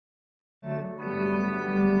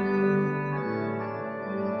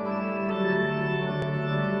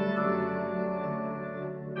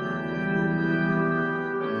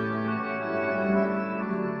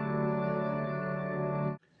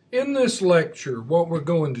In this lecture, what we're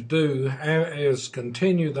going to do is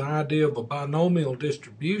continue the idea of a binomial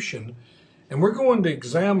distribution, and we're going to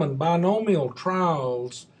examine binomial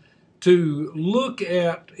trials to look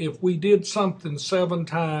at if we did something 7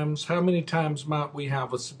 times, how many times might we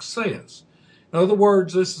have a success. In other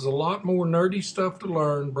words, this is a lot more nerdy stuff to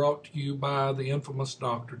learn, brought to you by the infamous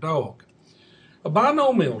Dr. Dog. A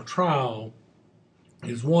binomial trial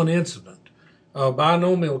is one incident.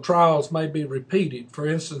 Binomial trials may be repeated. For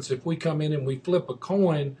instance, if we come in and we flip a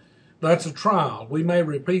coin, that's a trial. We may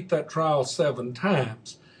repeat that trial 7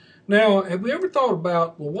 times. Now, have we ever thought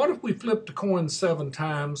about, well, what if we flipped a coin 7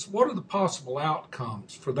 times? What are the possible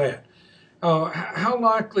outcomes for that? How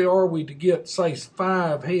likely are we to get, say,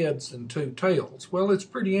 5 heads and 2 tails? Well, it's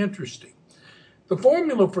pretty interesting. The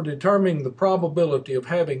formula for determining the probability of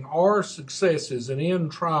having R successes in N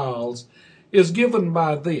trials is given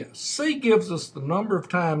by this. C gives us the number of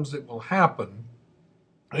times it will happen,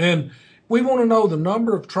 and we want to know the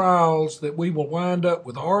number of trials that we will wind up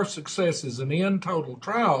with R successes in N total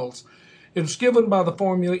trials. It's given by the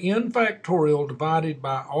formula N factorial divided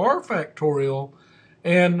by R factorial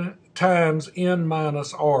and times N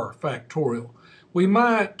minus R factorial. We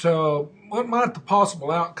might, what might the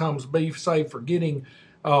possible outcomes be, say, for getting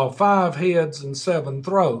 5 heads and 7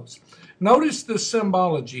 throws? Notice this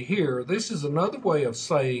symbology here. This is another way of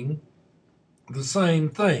saying the same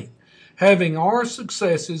thing. Having R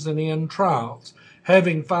successes in N trials,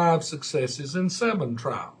 having 5 successes in 7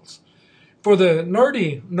 trials. For the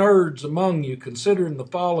nerdy nerds among you, considering the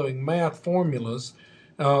following math formulas,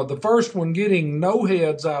 the first one, getting no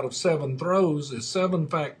heads out of 7 throws, is 7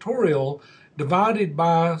 factorial divided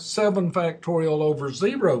by 7 factorial over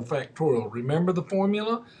 0 factorial. Remember the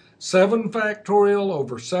formula? 7 factorial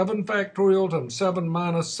over 7 factorial times 7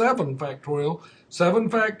 minus 7 factorial, 7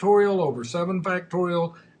 factorial over 7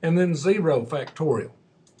 factorial, and then 0 factorial.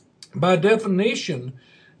 By definition,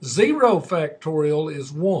 0 factorial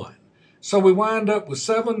is 1. So we wind up with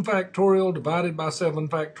 7 factorial divided by 7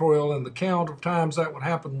 factorial, and the count of times that would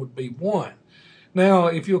happen would be 1. Now,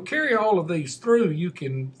 if you'll carry all of these through, you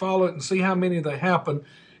can follow it and see how many they happen.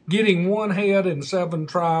 Getting 1 head in 7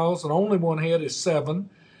 trials, and only 1 head, is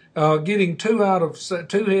 7. Getting 2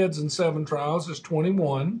 heads in 7 trials is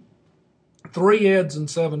 21. 3 heads in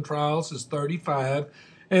 7 trials is 35,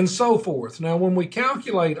 and so forth. Now, when we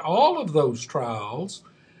calculate all of those trials,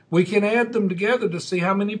 we can add them together to see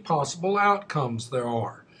how many possible outcomes there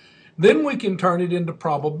are. Then we can turn it into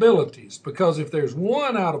probabilities, because if there's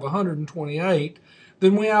 1 out of 128,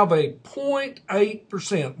 then we have a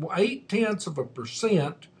 0.8%,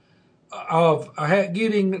 0.8% of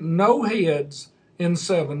getting no heads in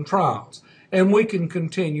 7 trials. And we can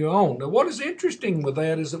continue on. Now, what is interesting with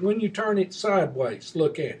that is that when you turn it sideways,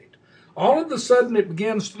 look at it, all of a sudden it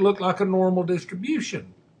begins to look like a normal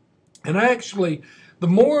distribution. And actually, the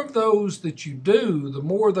more of those that you do, the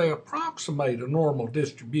more they approximate a normal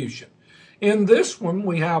distribution. In this one,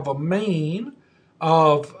 we have a mean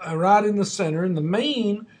of right in the center, and the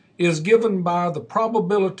mean is given by the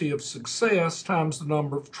probability of success times the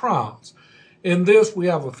number of trials. In this, we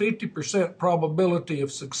have a 50% probability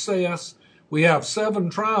of success. We have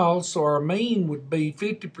 7 trials, so our mean would be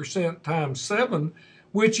 50% times 7,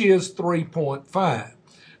 which is 3.5.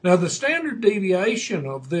 Now, the standard deviation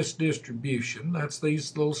of this distribution, that's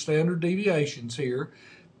these little standard deviations here,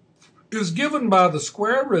 is given by the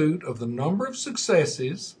square root of the number of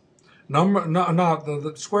successes,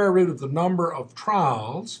 the square root of the number of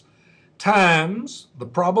trials, times the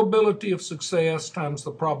probability of success times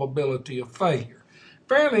the probability of failure.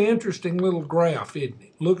 Fairly interesting little graph, isn't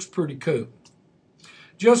it? Looks pretty cool.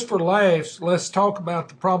 Just for laughs, let's talk about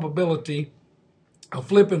the probability of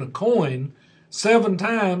flipping a coin 7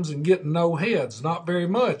 times and getting no heads. Not very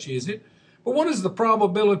much, is it? But what is the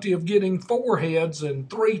probability of getting 4 heads and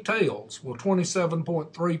 3 tails? Well,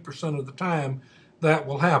 27.3% of the time that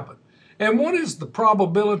will happen. And what is the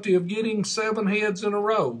probability of getting 7 heads in a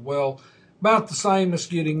row? Well, about the same as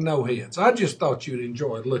getting no heads. I just thought you'd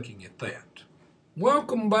enjoy looking at that.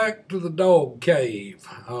 Welcome back to the dog cave.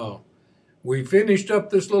 We finished up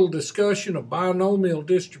this little discussion of binomial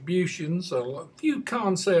distributions. A few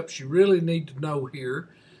concepts you really need to know here.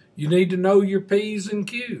 You need to know your P's and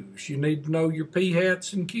Q's. You need to know your P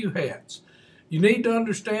hats and Q hats. You need to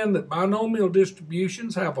understand that binomial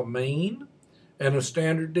distributions have a mean and a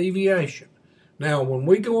standard deviation. Now, when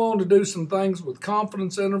we go on to do some things with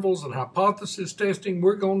confidence intervals and hypothesis testing,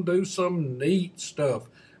 we're going to do some neat stuff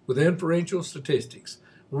with inferential statistics.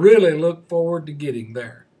 Really look forward to getting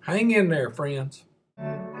there. Hang in there, friends.